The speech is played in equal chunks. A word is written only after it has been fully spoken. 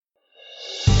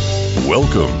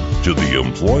Welcome to the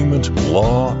Employment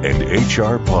Law and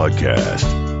HR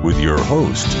Podcast with your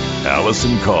host,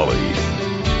 Allison Colley.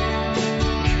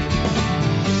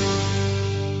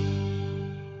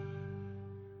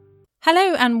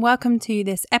 Hello and welcome to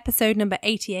this episode number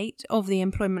 88 of the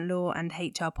Employment Law and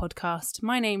HR Podcast.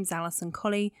 My name's Allison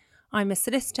Colley. I'm a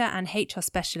solicitor and HR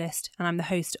specialist, and I'm the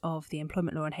host of the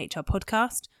Employment Law and HR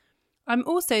Podcast. I'm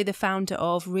also the founder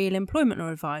of Real Employment Law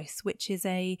Advice, which is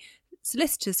a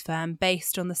solicitors firm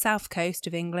based on the south coast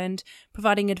of England,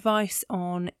 providing advice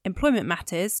on employment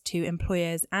matters to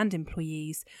employers and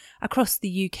employees across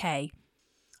the UK.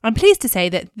 I'm pleased to say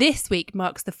that this week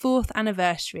marks the 4th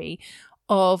anniversary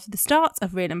of the start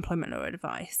of Real Employment Law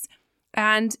Advice.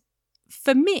 And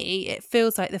for me, it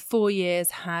feels like the 4 years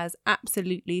has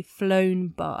absolutely flown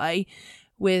by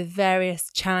with various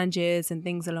challenges and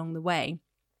things along the way.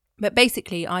 But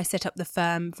basically, I set up the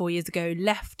firm 4 years ago,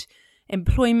 left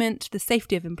employment, the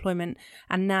safety of employment,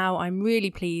 and now I'm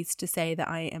really pleased to say that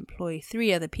I employ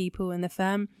 3 other people in the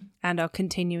firm and are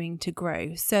continuing to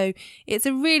grow. So it's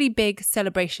a really big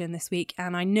celebration this week,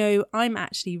 and I know I'm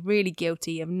actually really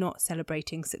guilty of not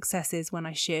celebrating successes when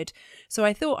I should. So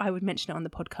I thought I would mention it on the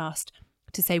podcast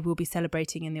to say we'll be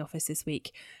celebrating in the office this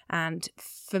week. And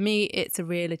for me, it's a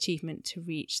real achievement to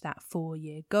reach that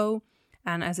 4-year goal.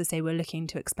 And as I say, we're looking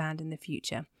to expand in the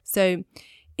future. So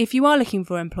if you are looking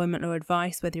for employment law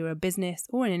advice, whether you're a business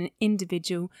or an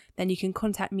individual, then you can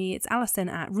contact me. It's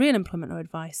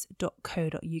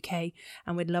alison@realemploymentlawsadvice.co.uk,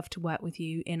 and we'd love to work with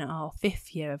you in our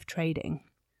 5th year of trading.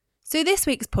 So this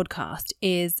week's podcast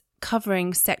is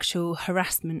covering sexual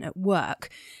harassment at work,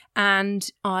 and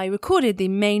I recorded the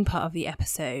main part of the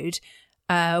episode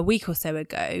a week or so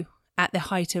ago at the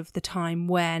height of the time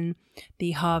when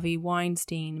the Harvey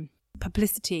Weinstein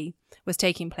publicity was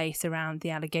taking place around the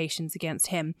allegations against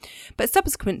him. But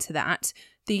subsequent to that,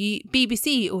 the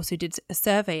BBC also did a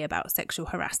survey about sexual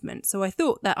harassment. So I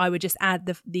thought that I would just add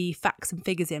the facts and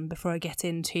figures in before I get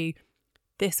into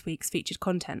this week's featured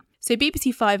content. So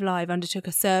BBC 5 Live undertook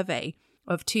a survey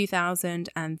of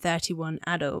 2,031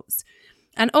 adults.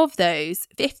 And of those,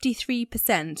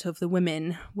 53% of the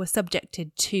women were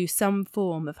subjected to some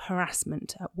form of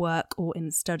harassment at work or in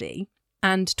study,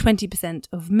 and 20%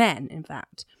 of men, in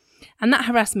fact. And that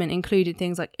harassment included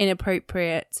things like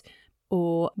inappropriate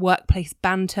or workplace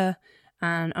banter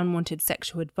and unwanted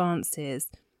sexual advances.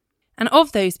 And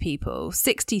of those people,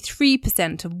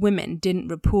 63% of women didn't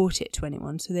report it to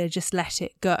anyone, so they just let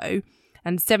it go.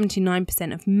 And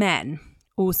 79% of men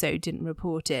also didn't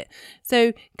report it.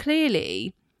 So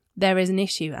clearly there is an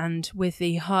issue, and with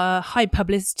the high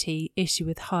publicity issue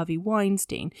with Harvey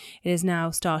Weinstein, it is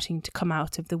now starting to come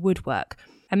out of the woodwork.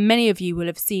 And many of you will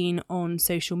have seen on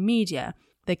social media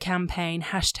the campaign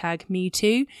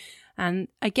 #MeToo. And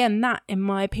again, that, in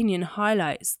my opinion,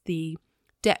 highlights the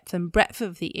depth and breadth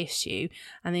of the issue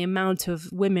and the amount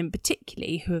of women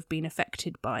particularly who have been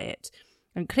affected by it.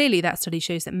 And clearly that study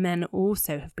shows that men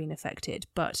also have been affected,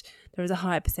 but there is a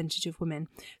higher percentage of women.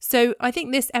 So I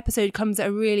think this episode comes at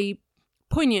a really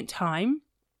poignant time,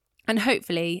 and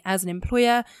hopefully as an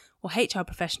employer or HR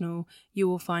professional, you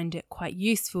will find it quite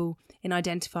useful in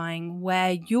identifying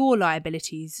where your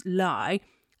liabilities lie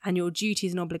and your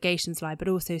duties and obligations lie, but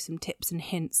also some tips and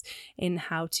hints in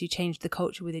how to change the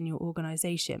culture within your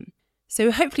organisation.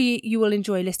 So hopefully you will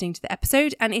enjoy listening to the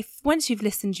episode, and if once you've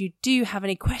listened you do have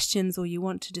any questions or you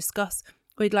want to discuss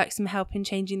or you'd like some help in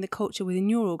changing the culture within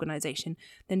your organisation,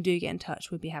 then do get in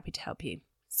touch. We'd be happy to help you.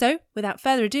 So without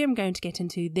further ado, I'm going to get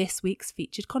into this week's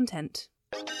featured content.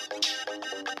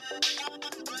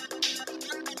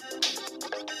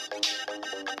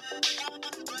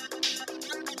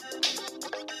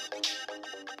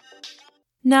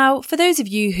 Now, for those of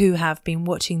you who have been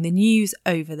watching the news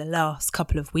over the last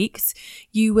couple of weeks,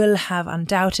 you will have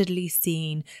undoubtedly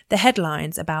seen the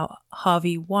headlines about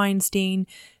Harvey Weinstein,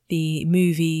 the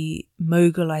movie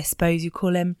mogul, I suppose you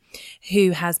call him,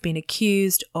 who has been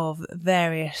accused of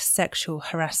various sexual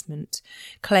harassment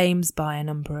claims by a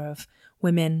number of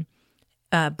women,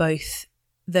 both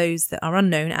those that are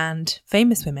unknown and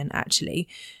famous women, actually.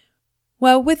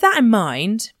 Well, with that in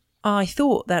mind, I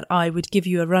thought that I would give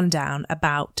you a rundown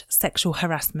about sexual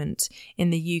harassment in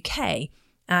the UK,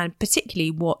 and particularly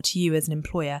what you as an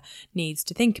employer needs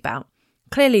to think about.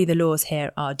 Clearly the laws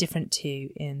here are different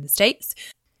to in the States,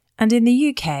 and in the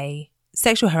UK,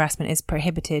 sexual harassment is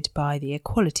prohibited by the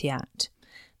Equality Act.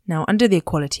 Now, under the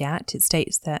Equality Act, it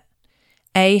states that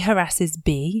A harasses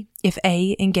B if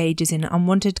A engages in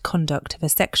unwanted conduct of a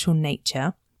sexual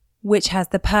nature, which has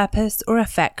the purpose or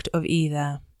effect of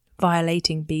either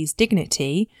violating B's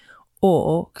dignity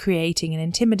or creating an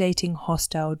intimidating,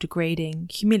 hostile, degrading,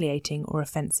 humiliating or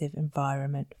offensive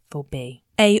environment for B.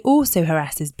 A also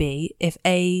harasses B if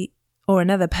A or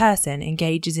another person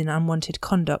engages in unwanted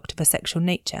conduct of a sexual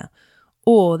nature,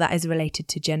 or that is related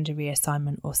to gender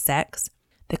reassignment or sex.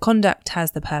 The conduct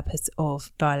has the purpose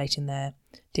of violating their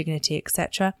dignity,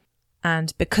 etc.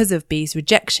 And because of B's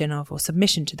rejection of or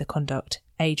submission to the conduct,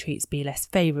 A treats B less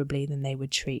favourably than they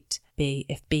would treat B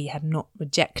if B had not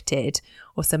rejected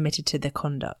or submitted to the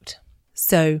conduct.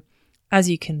 So, as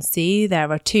you can see,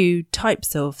 there are two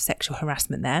types of sexual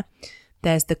harassment there.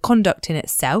 There's the conduct in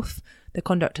itself, the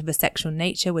conduct of a sexual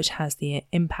nature, which has the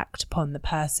impact upon the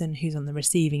person who's on the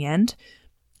receiving end.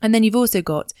 And then you've also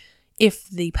got if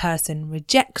the person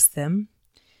rejects them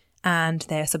and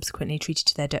they are subsequently treated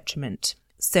to their detriment.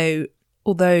 So,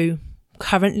 although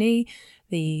currently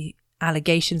the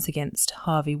allegations against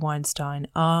Harvey Weinstein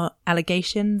are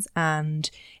allegations and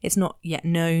it's not yet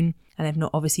known and they've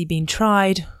not obviously been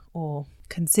tried or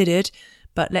considered,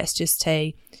 but let's just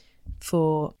say,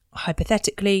 for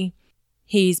hypothetically,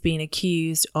 he's been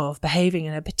accused of behaving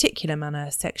in a particular manner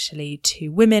sexually to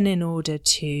women in order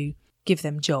to give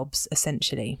them jobs,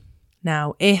 essentially.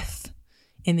 Now, if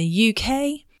in the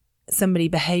UK somebody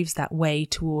behaves that way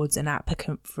towards an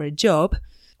applicant for a job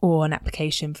or an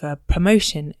application for a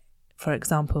promotion, for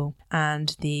example,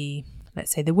 and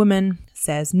let's say the woman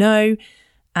says no,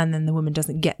 and then the woman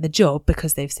doesn't get the job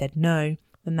because they've said no,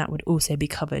 then that would also be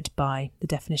covered by the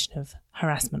definition of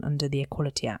harassment under the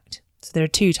Equality Act. So there are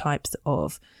two types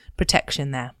of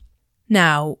protection there.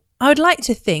 Now, I would like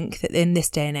to think that in this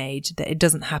day and age that it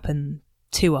doesn't happen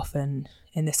too often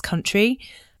in this country.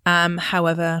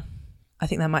 However, I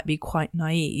think that might be quite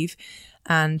naive,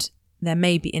 and there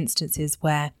may be instances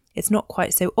where it's not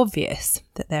quite so obvious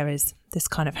that there is this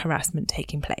kind of harassment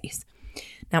taking place.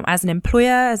 Now, as an employer,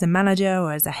 as a manager,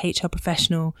 or as a HR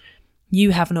professional,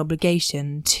 you have an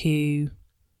obligation to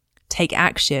take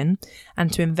action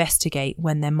and to investigate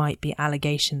when there might be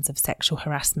allegations of sexual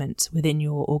harassment within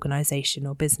your organisation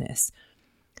or business.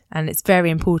 And it's very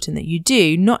important that you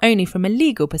do, not only from a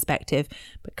legal perspective,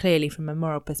 but clearly from a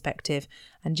moral perspective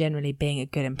and generally being a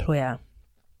good employer.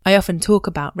 I often talk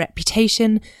about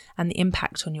reputation and the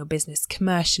impact on your business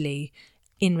commercially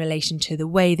in relation to the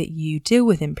way that you deal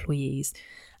with employees.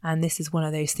 And this is one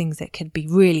of those things that could be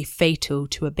really fatal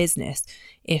to a business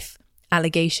if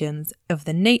allegations of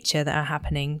the nature that are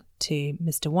happening to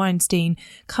Mr. Weinstein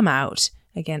come out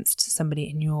against somebody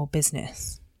in your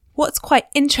business. What's quite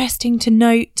interesting to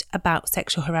note about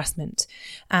sexual harassment,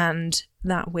 and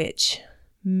that which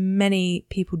many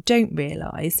people don't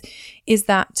realise, is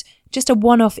that just a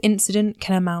one-off incident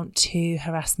can amount to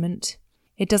harassment.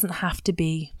 It doesn't have to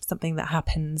be something that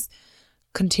happens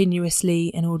continuously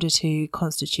in order to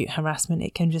constitute harassment.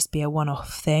 It can just be a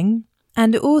one-off thing.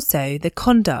 And also, the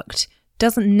conduct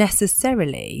doesn't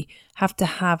necessarily have to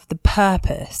have the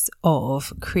purpose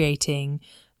of creating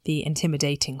the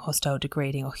intimidating, hostile,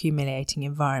 degrading or humiliating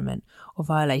environment or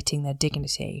violating their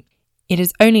dignity. It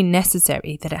is only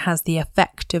necessary that it has the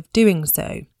effect of doing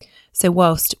so. So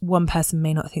whilst one person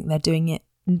may not think they're doing it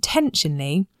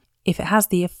intentionally, if it has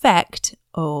the effect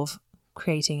of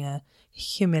creating a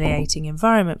humiliating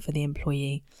environment for the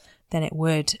employee, then it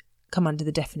would come under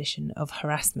the definition of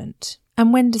harassment.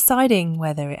 And when deciding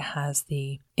whether it has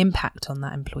the impact on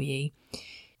that employee,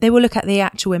 they will look at the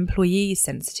actual employee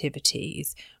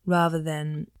sensitivities rather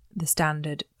than the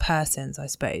standard person's, I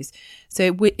suppose.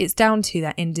 So it's down to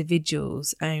that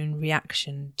individual's own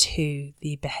reaction to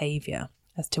the behaviour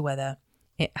as to whether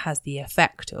it has the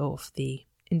effect of the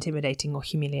intimidating or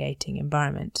humiliating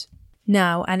environment.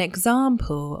 Now, an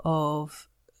example of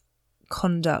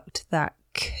conduct that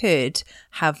could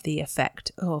have the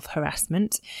effect of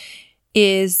harassment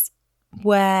is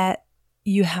where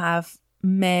you have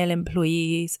male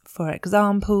employees, for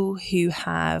example, who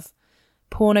have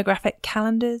pornographic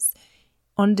calendars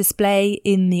on display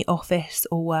in the office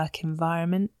or work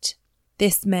environment.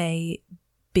 This may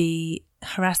be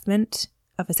harassment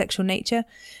of a sexual nature,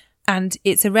 and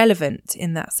it's irrelevant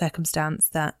in that circumstance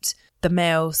that the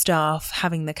male staff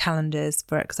having the calendars,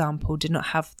 for example, did not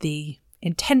have the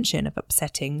intention of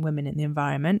upsetting women in the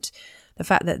environment. The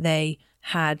fact that they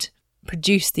had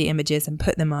produced the images and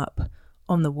put them up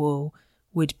on the wall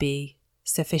would be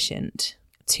sufficient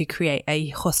to create a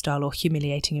hostile or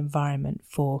humiliating environment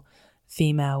for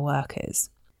female workers.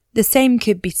 The same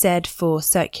could be said for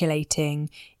circulating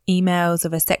emails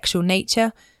of a sexual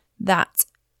nature that,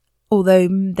 although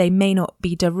they may not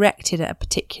be directed at a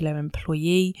particular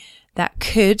employee, that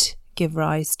could give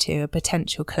rise to a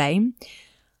potential claim.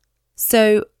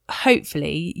 So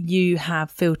hopefully you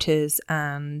have filters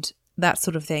and that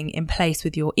sort of thing in place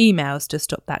with your emails to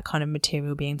stop that kind of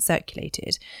material being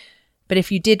circulated. But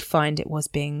if you did find it was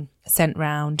being sent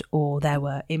round or there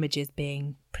were images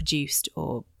being produced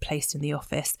or placed in the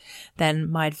office,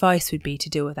 then my advice would be to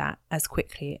deal with that as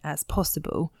quickly as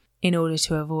possible in order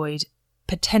to avoid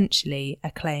potentially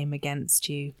a claim against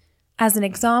you. As an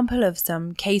example of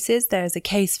some cases, there is a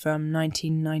case from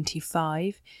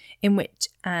 1995 in which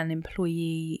an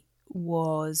employee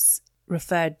was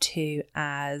referred to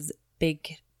as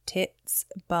big tits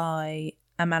by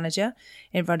a manager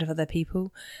in front of other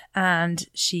people, and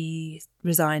she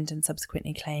resigned and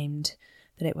subsequently claimed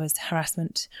that it was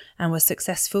harassment and was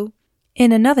successful.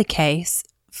 In another case,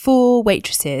 4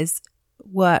 waitresses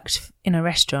worked in a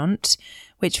restaurant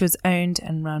which was owned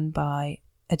and run by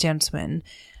a gentleman,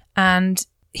 and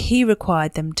he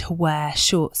required them to wear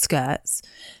short skirts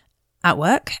at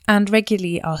work and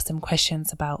regularly asked them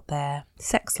questions about their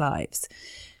sex lives.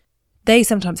 They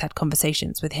sometimes had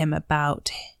conversations with him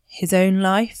about his own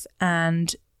life,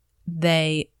 and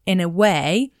they, in a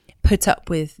way, put up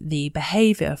with the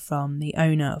behaviour from the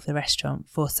owner of the restaurant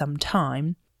for some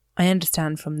time. I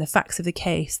understand from the facts of the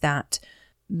case that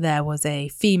there was a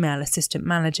female assistant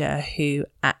manager who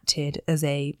acted as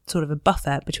a sort of a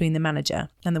buffer between the manager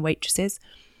and the waitresses.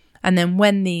 And then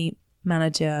when the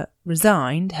manager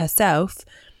resigned herself,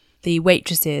 the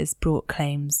waitresses brought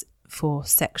claims for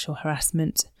sexual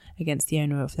harassment against the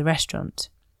owner of the restaurant.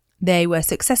 They were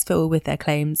successful with their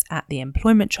claims at the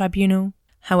employment tribunal.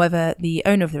 However, the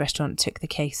owner of the restaurant took the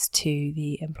case to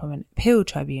the Employment Appeal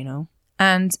Tribunal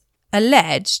and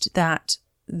alleged that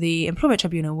the Employment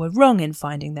Tribunal were wrong in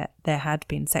finding that there had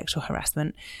been sexual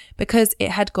harassment because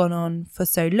it had gone on for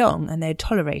so long and they had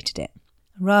tolerated it.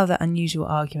 A rather unusual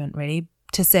argument, really,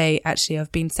 to say, actually,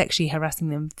 I've been sexually harassing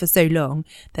them for so long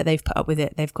that they've put up with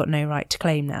it, they've got no right to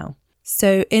claim now.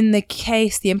 So in the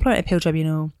case, the Employment Appeal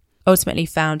Tribunal ultimately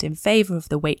found in favour of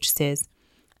the waitresses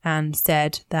and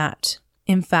said that,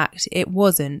 in fact, it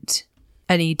wasn't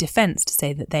any defence to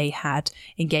say that they had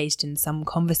engaged in some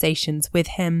conversations with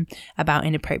him about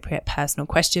inappropriate personal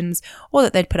questions or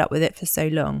that they'd put up with it for so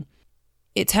long.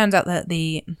 It turns out that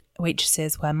the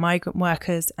waitresses were migrant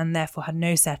workers and therefore had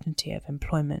no certainty of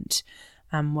employment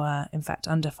and were, in fact,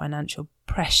 under financial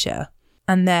pressure.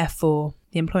 And therefore,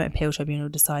 the Employment Appeal Tribunal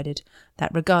decided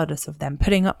that regardless of them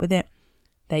putting up with it,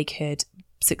 they could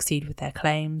succeed with their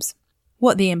claims.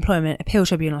 What the Employment Appeal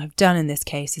Tribunal have done in this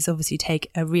case is obviously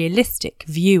take a realistic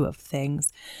view of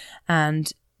things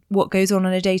and what goes on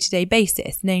a day-to-day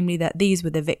basis, namely that these were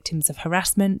the victims of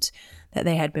harassment, that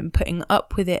they had been putting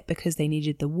up with it because they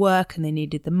needed the work and they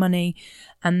needed the money,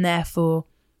 and therefore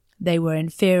they were in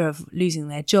fear of losing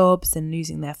their jobs and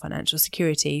losing their financial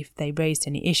security if they raised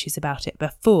any issues about it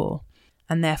before,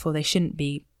 and therefore they shouldn't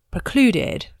be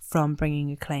precluded from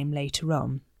bringing a claim later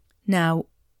on. Now,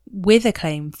 with a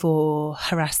claim for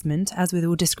harassment, as with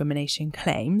all discrimination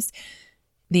claims,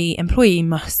 the employee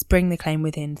must bring the claim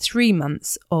within 3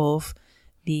 months of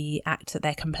the act that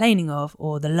they're complaining of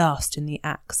or the last in the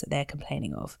acts that they're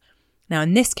complaining of. Now,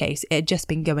 in this case, it had just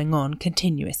been going on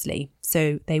continuously,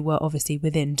 so they were obviously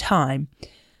within time,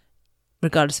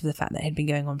 regardless of the fact that it had been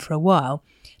going on for a while.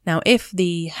 Now, if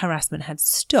the harassment had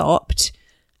stopped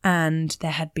and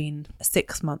there had been a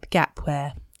 6-month gap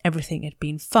where everything had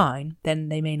been fine, then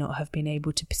they may not have been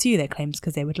able to pursue their claims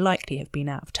because they would likely have been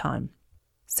out of time.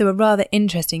 So a rather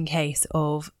interesting case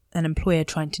of an employer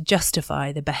trying to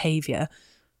justify the behaviour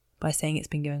by saying it's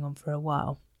been going on for a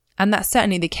while. And that's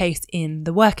certainly the case in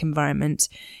the work environment.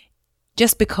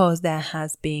 Just because there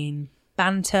has been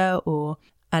banter or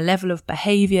a level of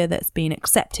behaviour that's been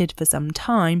accepted for some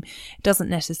time doesn't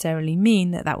necessarily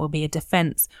mean that that will be a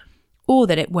defence or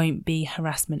that it won't be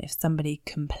harassment if somebody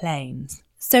complains.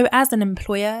 So as an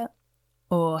employer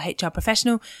or HR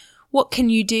professional, what can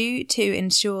you do to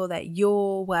ensure that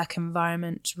your work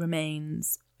environment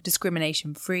remains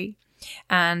discrimination-free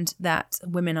and that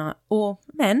women are, or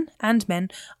men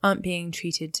aren't being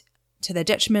treated to their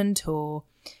detriment or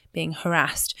being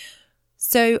harassed?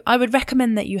 So I would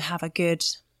recommend that you have a good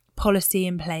policy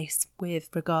in place with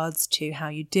regards to how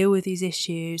you deal with these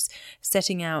issues,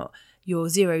 setting out your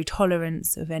zero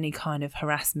tolerance of any kind of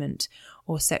harassment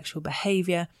or sexual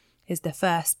behaviour is the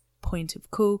first point of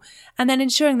call, and then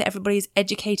ensuring that everybody's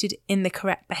educated in the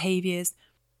correct behaviours.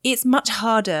 It's much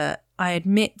harder, I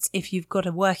admit, if you've got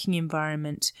a working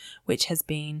environment which has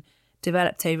been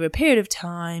developed over a period of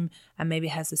time and maybe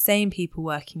has the same people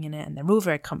working in it and they're all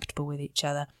very comfortable with each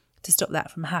other, to stop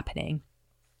that from happening.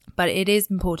 But it is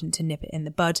important to nip it in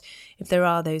the bud if there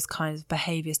are those kinds of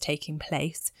behaviours taking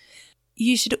place.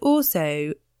 You should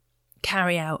also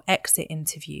carry out exit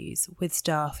interviews with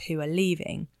staff who are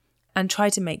leaving and try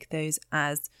to make those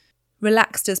as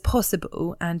relaxed as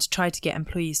possible and try to get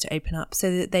employees to open up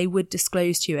so that they would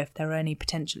disclose to you if there are any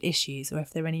potential issues, or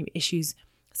if there are any issues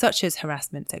such as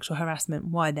harassment, sexual harassment,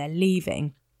 why they're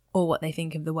leaving, or what they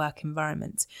think of the work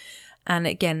environment. And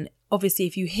again, obviously,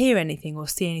 if you hear anything or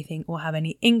see anything or have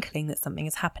any inkling that something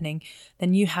is happening,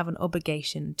 then you have an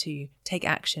obligation to take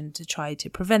action to try to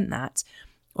prevent that,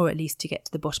 or at least to get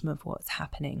to the bottom of what's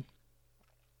happening.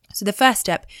 So the first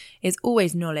step is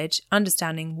always knowledge,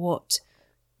 understanding what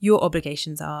your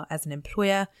obligations are as an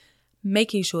employer,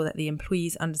 making sure that the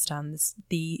employees understand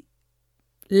the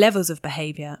levels of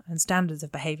behaviour and standards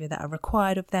of behaviour that are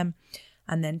required of them,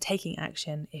 and then taking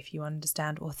action if you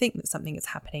understand or think that something is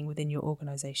happening within your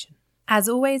organisation. As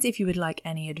always, if you would like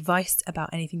any advice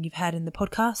about anything you've heard in the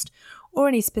podcast or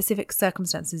any specific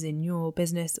circumstances in your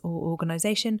business or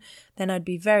organisation, then I'd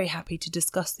be very happy to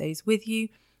discuss those with you.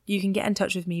 You can get in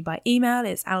touch with me by email.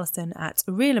 It's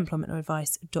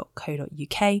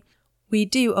alison@realemploymentadvice.co.uk. We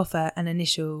do offer an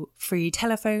initial free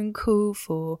telephone call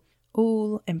for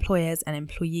all employers and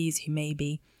employees who may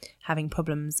be having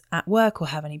problems at work or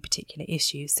have any particular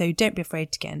issues. So don't be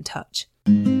afraid to get in touch.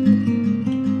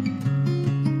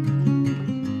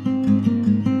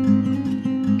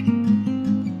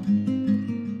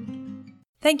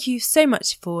 Thank you so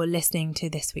much for listening to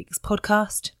this week's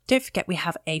podcast. Don't forget we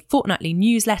have a fortnightly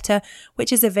newsletter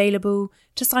which is available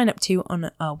to sign up to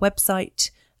on our website,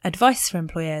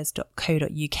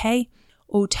 adviceforemployers.co.uk.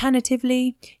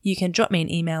 Alternatively, you can drop me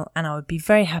an email and I would be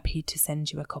very happy to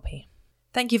send you a copy.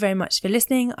 Thank you very much for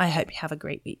listening. I hope you have a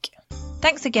great week.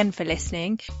 Thanks again for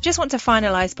listening. Just want to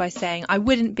finalise by saying I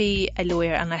wouldn't be a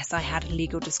lawyer unless I had a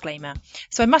legal disclaimer.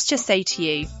 So I must just say to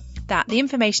you that the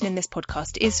information in this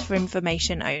podcast is for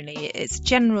information only. It's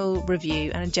general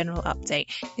review and a general update.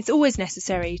 It's always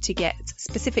necessary to get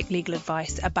specific legal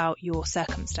advice about your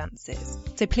circumstances.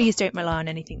 So please don't rely on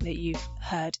anything that you've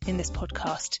heard in this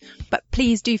podcast. But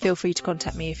please do feel free to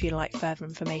contact me if you'd like further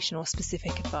information or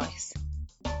specific advice.